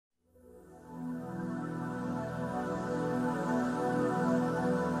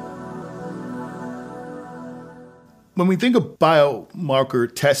When we think of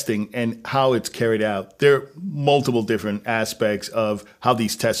biomarker testing and how it's carried out, there are multiple different aspects of how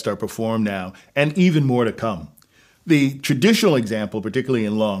these tests are performed now, and even more to come. The traditional example, particularly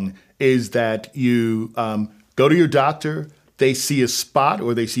in lung, is that you go to your doctor, they see a spot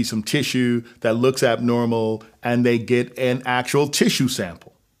or they see some tissue that looks abnormal, and they get an actual tissue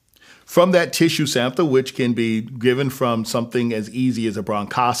sample. From that tissue sample, which can be given from something as easy as a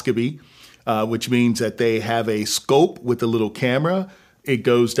bronchoscopy, which means that they have a scope with a little camera. It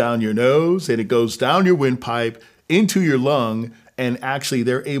goes down your nose and it goes down your windpipe into your lung. And actually,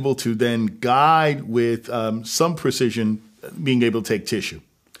 they're able to then guide with some precision, being able to take tissue.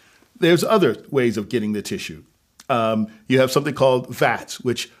 There's other ways of getting the tissue. You have something called VATS,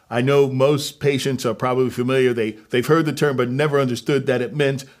 which I know most patients are probably familiar. They've heard the term, but never understood that it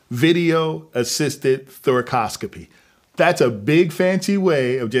meant video-assisted thoracoscopy. That's a big fancy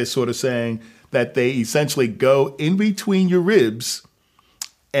way of just sort of saying that they essentially go in between your ribs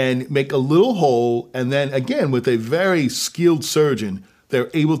and make a little hole. And then again, with a very skilled surgeon,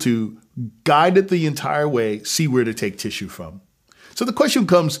 they're able to guide it the entire way, see where to take tissue from. So the question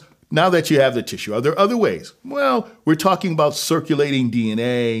comes, now that you have the tissue, are there other ways? Well, we're talking about circulating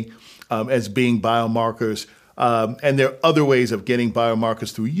DNA as being biomarkers. And there are other ways of getting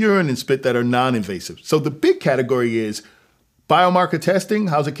biomarkers through urine and spit that are non-invasive. So the big category is biomarker testing.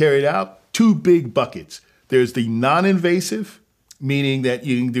 How's it carried out? Two big buckets. There's the non-invasive, meaning that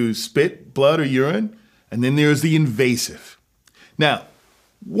you can do spit, blood, or urine. And then there's the invasive. Now,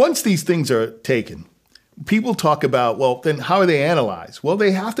 once these things are taken, people talk about, well, then how are they analyzed? Well,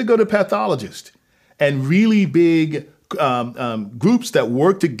 they have to go to pathologists and really big groups that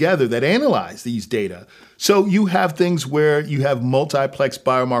work together that analyze these data. So you have things where you have multiplex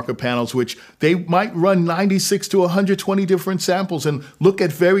biomarker panels, which they might run 96 to 120 different samples and look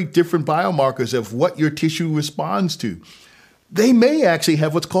at very different biomarkers of what your tissue responds to. They may actually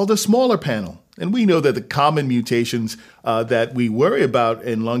have what's called a smaller panel. And we know that the common mutations that we worry about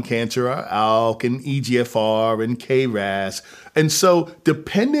in lung cancer are ALK and EGFR and KRAS. And so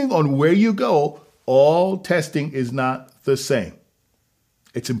depending on where you go, all testing is not the same.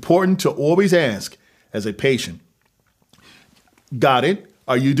 It's important to always ask as a patient, got it?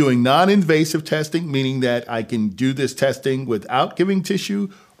 Are you doing non-invasive testing, meaning that I can do this testing without giving tissue,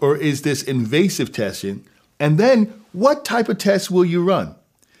 or is this invasive testing? And then what type of tests will you run?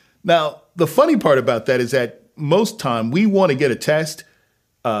 Now, the funny part about that is that most time we want to get a test,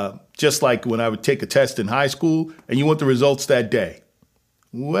 just like when I would take a test in high school, and you want the results that day.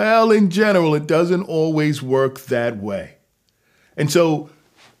 Well, in general, it doesn't always work that way. And so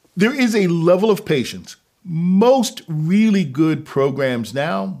there is a level of patience. Most really good programs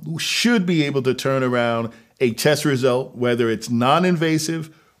now should be able to turn around a test result, whether it's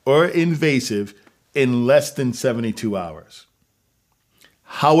non-invasive or invasive, in less than 72 hours.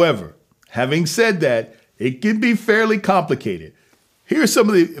 However, having said that, it can be fairly complicated. Here are some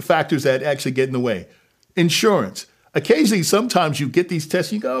of the factors that actually get in the way. Insurance. Occasionally, sometimes you get these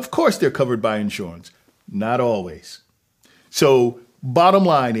tests and you go, of course they're covered by insurance. Not always. So bottom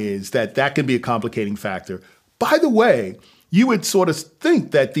line is that can be a complicating factor. By the way, you would sort of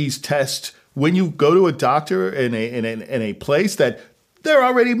think that these tests, when you go to a doctor in a place, that they're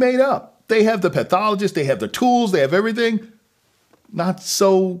already made up. They have the pathologist, they have the tools, they have everything. Not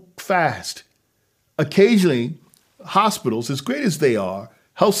so fast. Occasionally, hospitals, as great as they are,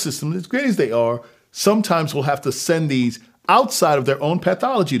 health systems, as great as they are, sometimes will have to send these outside of their own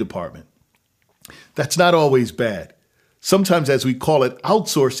pathology department. That's not always bad. Sometimes, as we call it,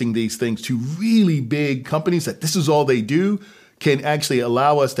 outsourcing these things to really big companies that this is all they do can actually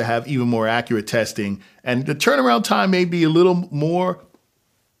allow us to have even more accurate testing. And the turnaround time may be a little more,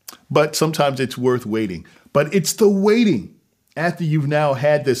 but sometimes it's worth waiting. But it's the waiting after you've now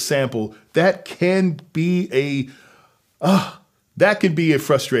had this sample that can be a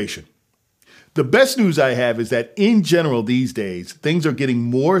frustration. The best news I have is that in general these days, things are getting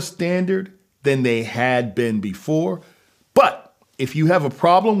more standard than they had been before. But if you have a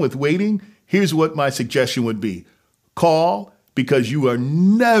problem with waiting, here's what my suggestion would be. Call, because you are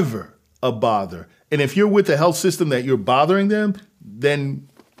never a bother. And if you're with the health system that you're bothering them, then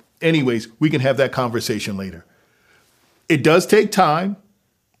anyways, we can have that conversation later. It does take time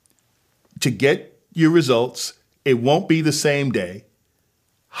to get your results. It won't be the same day.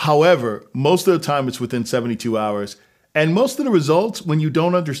 However, most of the time it's within 72 hours. And most of the results, when you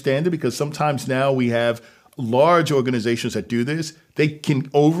don't understand it, because sometimes now we have large organizations that do this, they can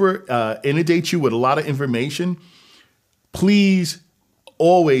inundate you with a lot of information. Please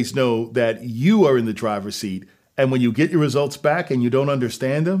always know that you are in the driver's seat. And when you get your results back and you don't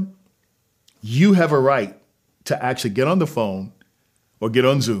understand them, you have a right to actually get on the phone or get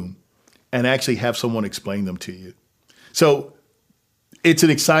on Zoom and actually have someone explain them to you. So it's an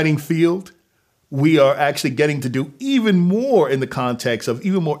exciting field. We are actually getting to do even more in the context of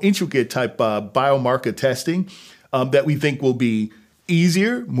even more intricate type biomarker testing that we think will be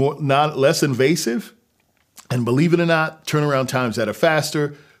easier, less invasive, and believe it or not, turnaround times that are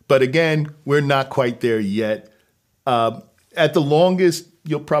faster. But again, we're not quite there yet. At the longest,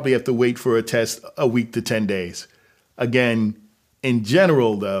 you'll probably have to wait for a test a week to 10 days. Again, in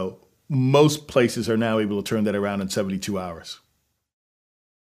general, though, most places are now able to turn that around in 72 hours.